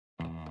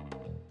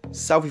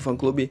Salve fã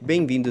clube,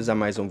 bem-vindos a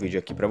mais um vídeo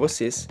aqui pra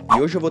vocês.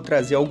 E hoje eu vou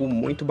trazer algo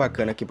muito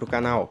bacana aqui pro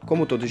canal.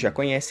 Como todos já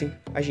conhecem,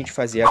 a gente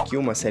fazia aqui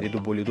uma série do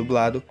Bully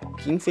dublado,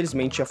 que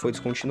infelizmente já foi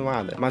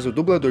descontinuada. Mas o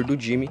dublador do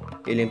Jimmy,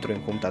 ele entrou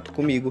em contato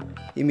comigo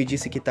e me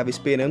disse que estava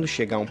esperando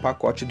chegar um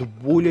pacote do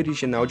Bully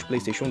original de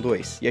PlayStation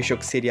 2. E achou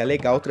que seria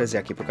legal trazer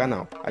aqui pro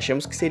canal.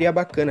 Achamos que seria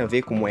bacana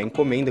ver como é a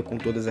encomenda com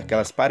todas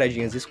aquelas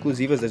paradinhas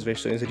exclusivas das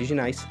versões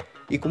originais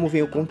e como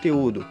vem o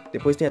conteúdo.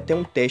 Depois tem até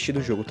um teste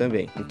do jogo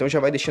também. Então já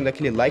vai deixando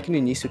aquele like no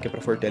início que é para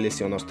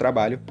fortalecer o nosso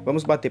trabalho.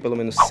 Vamos bater pelo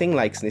menos 100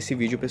 likes nesse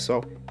vídeo,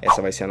 pessoal.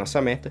 Essa vai ser a nossa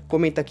meta.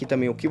 Comenta aqui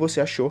também o que você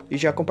achou e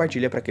já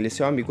compartilha para aquele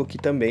seu amigo que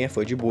também é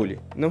fã de Bully.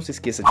 Não se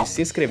esqueça de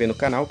se inscrever no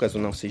canal caso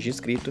não seja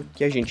inscrito,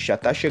 que a gente já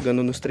tá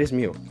chegando nos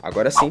 3.000.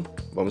 Agora sim,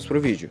 vamos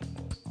pro vídeo.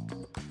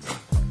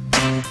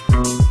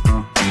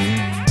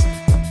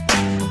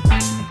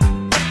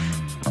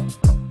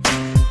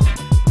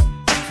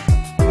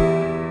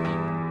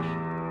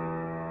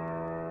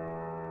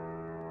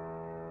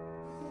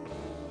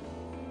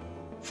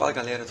 Fala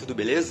galera, tudo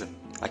beleza?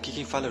 Aqui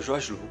quem fala é o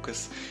Jorge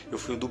Lucas, eu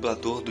fui o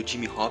dublador do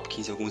Jimmy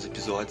Hopkins em alguns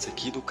episódios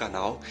aqui do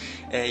canal.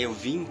 Eu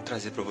vim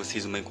trazer pra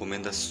vocês uma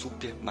encomenda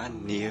super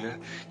maneira,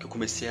 que eu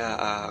comecei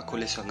a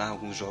colecionar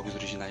alguns jogos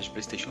originais de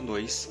PlayStation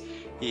 2,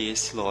 e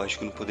esse,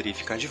 lógico, não poderia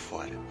ficar de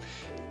fora.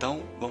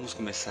 Então, vamos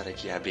começar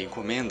aqui a abrir a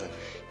encomenda,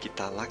 que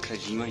tá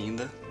lacradinho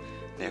ainda,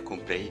 né?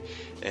 Comprei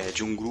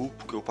de um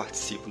grupo que eu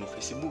participo no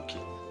Facebook.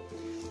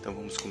 Então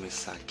vamos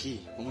começar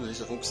aqui, vamos ver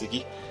se eu vou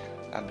conseguir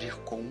abrir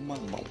com uma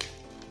mão.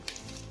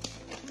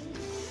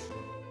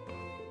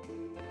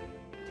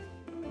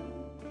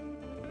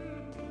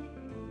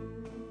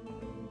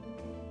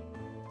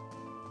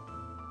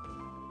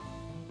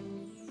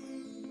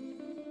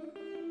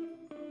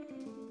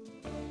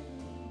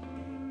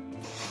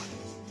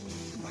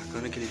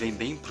 Bacana que ele vem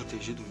bem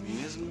protegido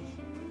mesmo.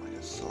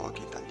 Olha só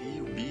quem tá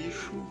ali, o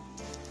bicho.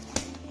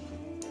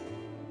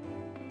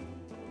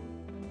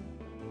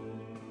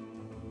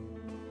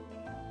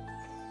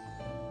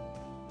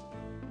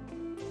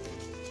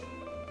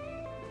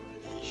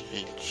 Aí,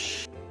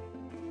 gente.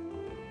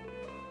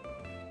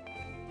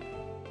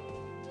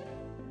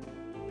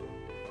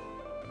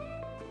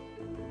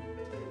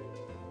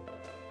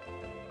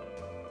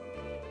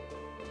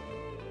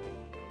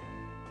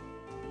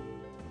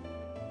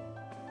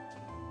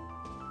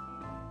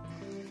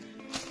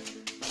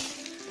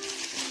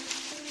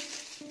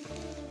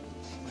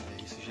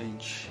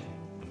 Gente,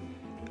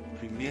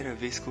 primeira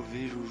vez que eu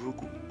vejo o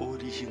jogo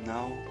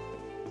original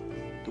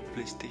do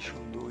PlayStation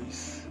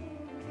 2.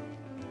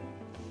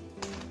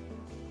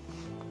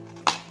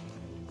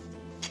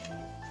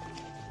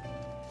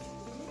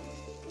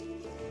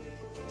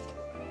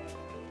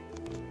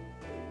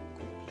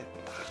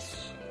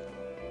 Completaço.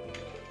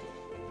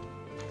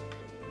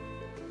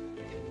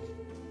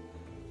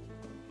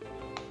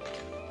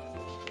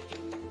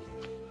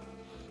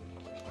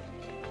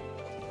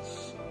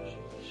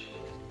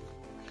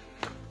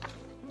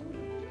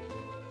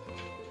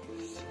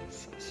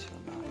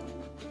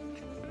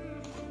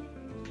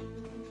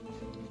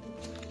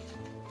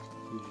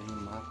 Vem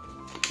o mapa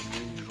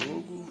do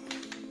jogo.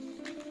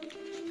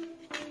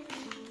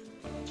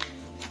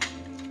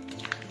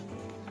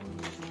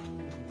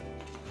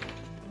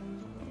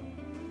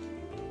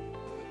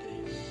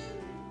 Olha isso.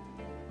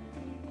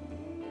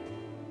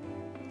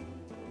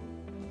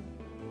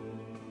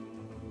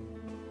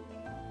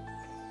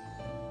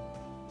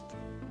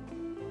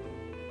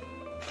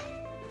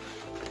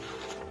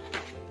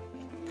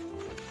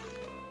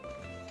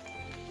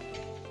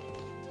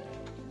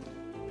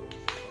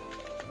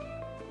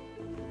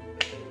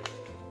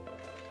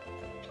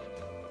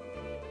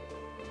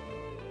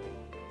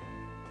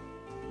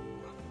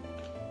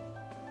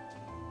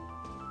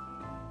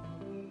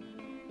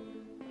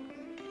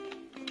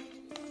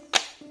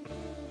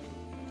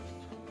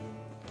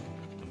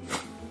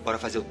 Bora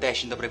fazer o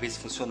teste ainda pra ver se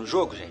funciona o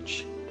jogo,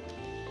 gente?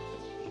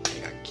 Vou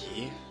pegar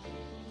aqui.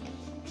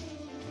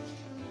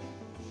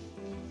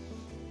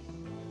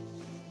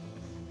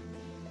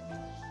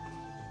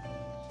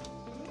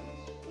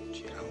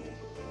 Tirar o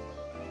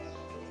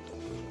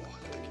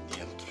forte aqui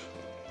dentro.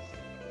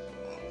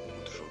 Ó,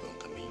 outro jogão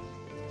também.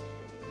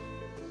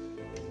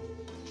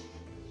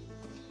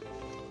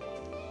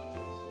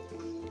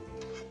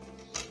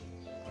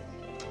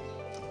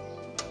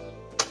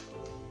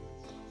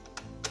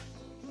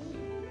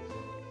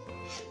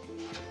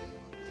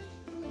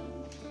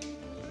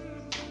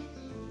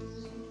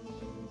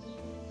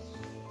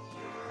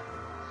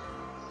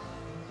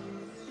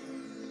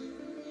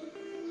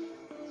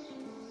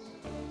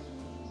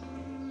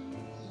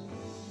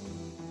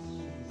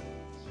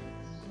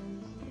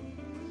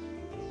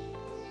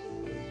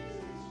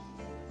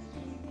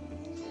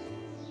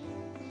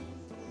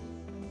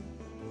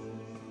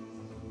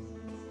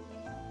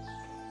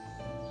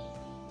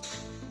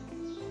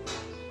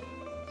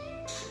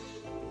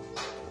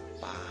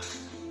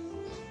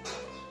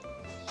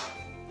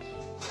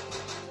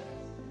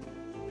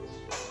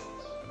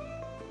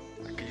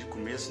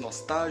 Começo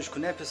nostálgico,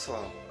 né,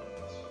 pessoal?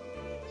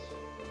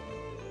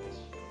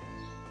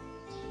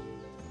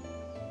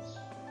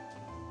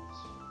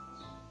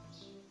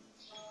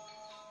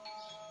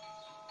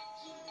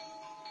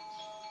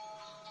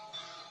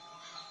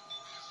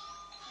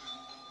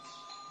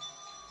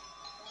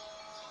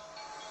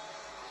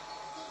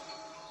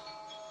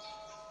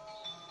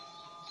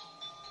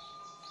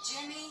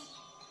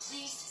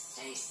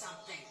 Say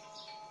something.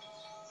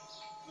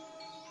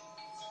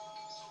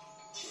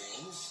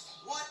 James?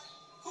 What?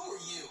 Who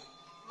are you?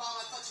 Mom,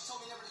 I thought you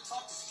told me never to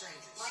talk to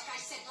strangers. Like I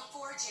said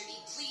before,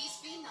 Jimmy, please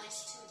be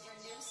nice to your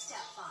new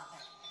stepfather.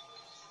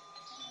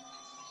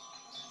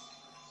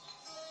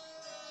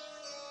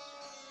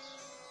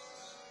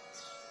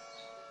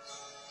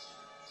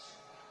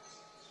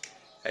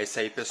 É isso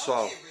aí,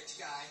 pessoal. Okay, rich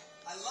guy.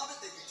 I love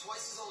it that you're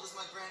twice as old as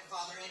my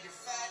grandfather and you're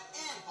fat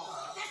and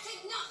bald. That's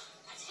enough.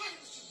 That's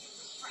handled you,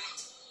 you brat.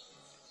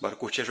 Bora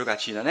curtir a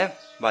jogatina, né?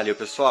 Valeu,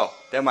 pessoal.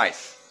 Até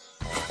mais.